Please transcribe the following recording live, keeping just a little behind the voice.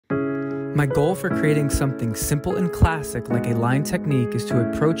My goal for creating something simple and classic like a line technique is to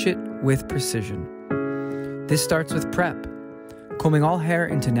approach it with precision. This starts with prep, combing all hair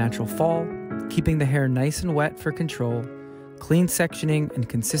into natural fall, keeping the hair nice and wet for control. Clean sectioning and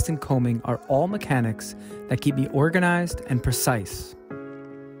consistent combing are all mechanics that keep me organized and precise.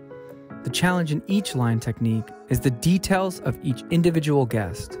 The challenge in each line technique is the details of each individual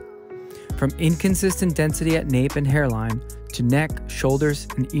guest. From inconsistent density at nape and hairline to neck, shoulders,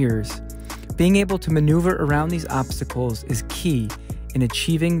 and ears, being able to maneuver around these obstacles is key in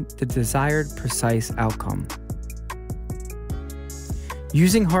achieving the desired precise outcome.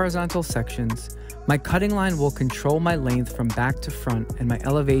 Using horizontal sections, my cutting line will control my length from back to front, and my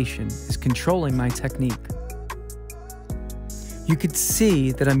elevation is controlling my technique. You could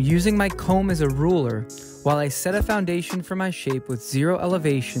see that I'm using my comb as a ruler while I set a foundation for my shape with zero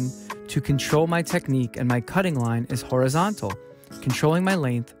elevation to control my technique, and my cutting line is horizontal, controlling my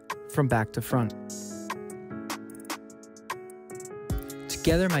length from back to front.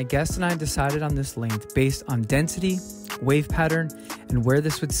 Together, my guest and I decided on this length based on density, wave pattern, and where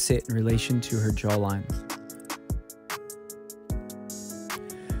this would sit in relation to her jawline.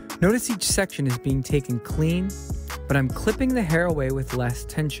 Notice each section is being taken clean, but I'm clipping the hair away with less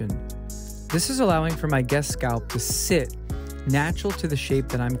tension. This is allowing for my guest's scalp to sit natural to the shape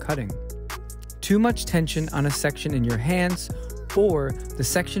that I'm cutting. Too much tension on a section in your hands or the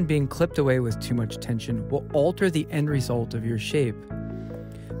section being clipped away with too much tension will alter the end result of your shape.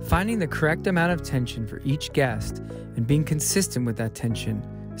 Finding the correct amount of tension for each guest and being consistent with that tension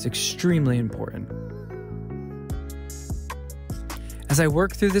is extremely important. As I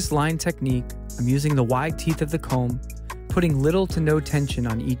work through this line technique, I'm using the wide teeth of the comb, putting little to no tension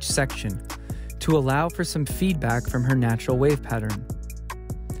on each section to allow for some feedback from her natural wave pattern.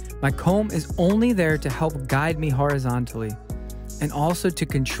 My comb is only there to help guide me horizontally and also to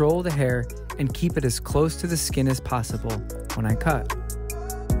control the hair and keep it as close to the skin as possible when I cut.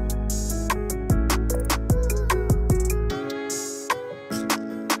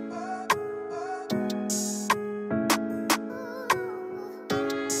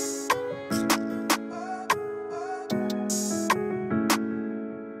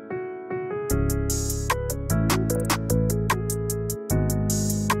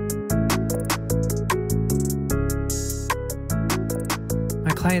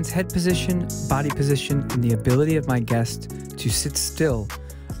 Client's head position, body position, and the ability of my guest to sit still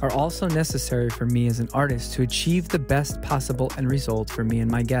are also necessary for me as an artist to achieve the best possible end result for me and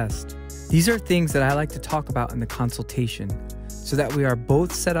my guest. These are things that I like to talk about in the consultation so that we are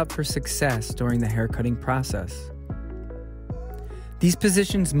both set up for success during the haircutting process. These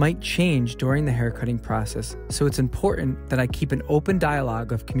positions might change during the haircutting process, so it's important that I keep an open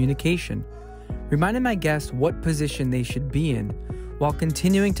dialogue of communication, reminding my guest what position they should be in, while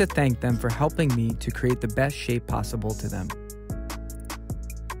continuing to thank them for helping me to create the best shape possible to them.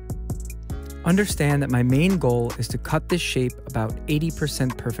 Understand that my main goal is to cut this shape about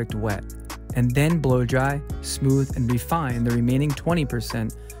 80% perfect wet, and then blow dry, smooth, and refine the remaining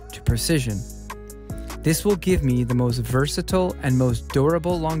 20% to precision. This will give me the most versatile and most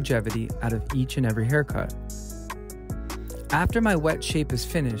durable longevity out of each and every haircut. After my wet shape is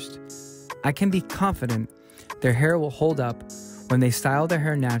finished, I can be confident their hair will hold up when they style their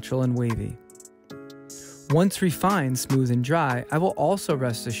hair natural and wavy. Once refined, smooth, and dry, I will also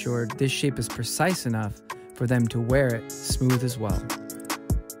rest assured this shape is precise enough for them to wear it smooth as well.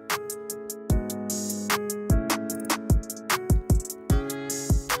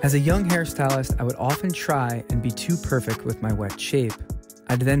 As a young hairstylist, I would often try and be too perfect with my wet shape.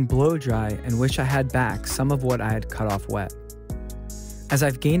 I'd then blow dry and wish I had back some of what I had cut off wet. As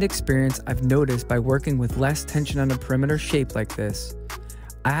I've gained experience, I've noticed by working with less tension on a perimeter shape like this,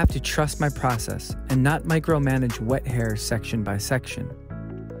 I have to trust my process and not micromanage wet hair section by section.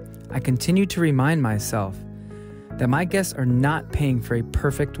 I continue to remind myself that my guests are not paying for a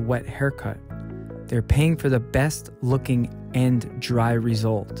perfect wet haircut. They're paying for the best looking and dry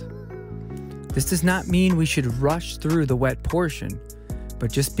result. This does not mean we should rush through the wet portion,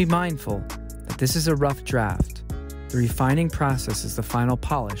 but just be mindful that this is a rough draft. The refining process is the final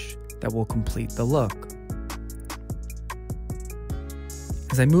polish that will complete the look.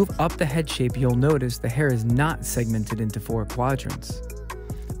 As I move up the head shape, you'll notice the hair is not segmented into 4 quadrants.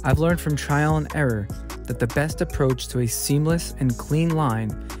 I've learned from trial and error that the best approach to a seamless and clean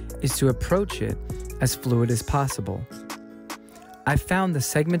line is to approach it as fluid as possible. I've found the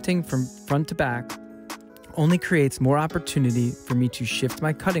segmenting from front to back only creates more opportunity for me to shift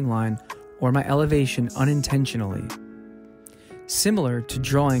my cutting line or my elevation unintentionally. Similar to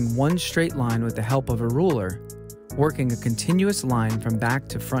drawing one straight line with the help of a ruler, working a continuous line from back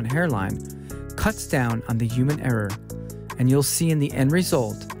to front hairline cuts down on the human error, and you'll see in the end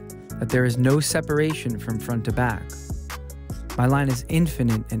result that there is no separation from front to back. My line is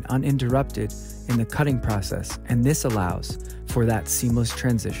infinite and uninterrupted in the cutting process, and this allows for that seamless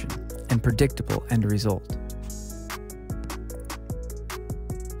transition and predictable end result.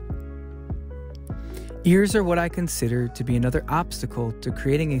 Ears are what I consider to be another obstacle to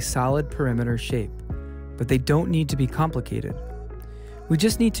creating a solid perimeter shape, but they don't need to be complicated. We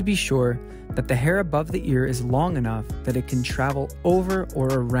just need to be sure that the hair above the ear is long enough that it can travel over or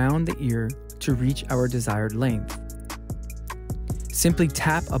around the ear to reach our desired length. Simply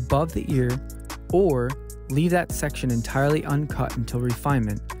tap above the ear or leave that section entirely uncut until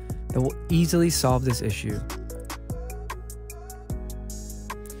refinement that will easily solve this issue.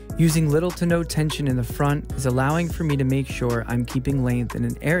 Using little to no tension in the front is allowing for me to make sure I'm keeping length in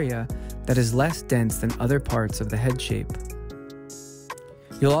an area that is less dense than other parts of the head shape.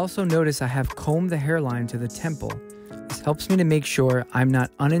 You'll also notice I have combed the hairline to the temple. This helps me to make sure I'm not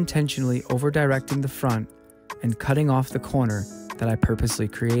unintentionally over-directing the front and cutting off the corner that I purposely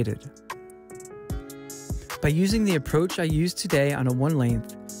created. By using the approach I used today on a one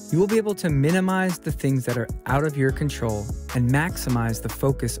length, you will be able to minimize the things that are out of your control and maximize the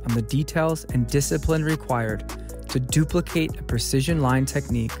focus on the details and discipline required to duplicate a precision line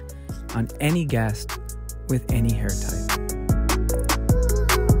technique on any guest with any hair type.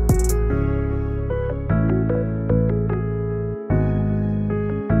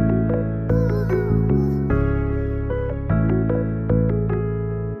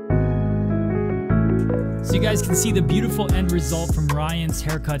 So you guys can see the beautiful end result from Ryan's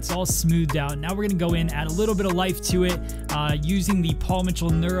haircut. It's all smoothed out. Now we're gonna go in, add a little bit of life to it using the Paul Mitchell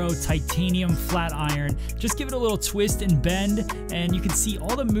Neuro Titanium Flat Iron. Just give it a little twist and bend, and you can see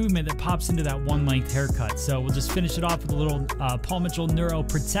all the movement that pops into that one length haircut. So we'll just finish it off with a little Paul Mitchell Neuro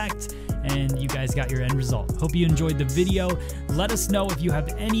Protect, and you guys got your end result. Hope you enjoyed the video. Let us know if you have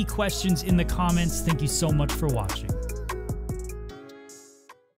any questions in the comments. Thank you so much for watching.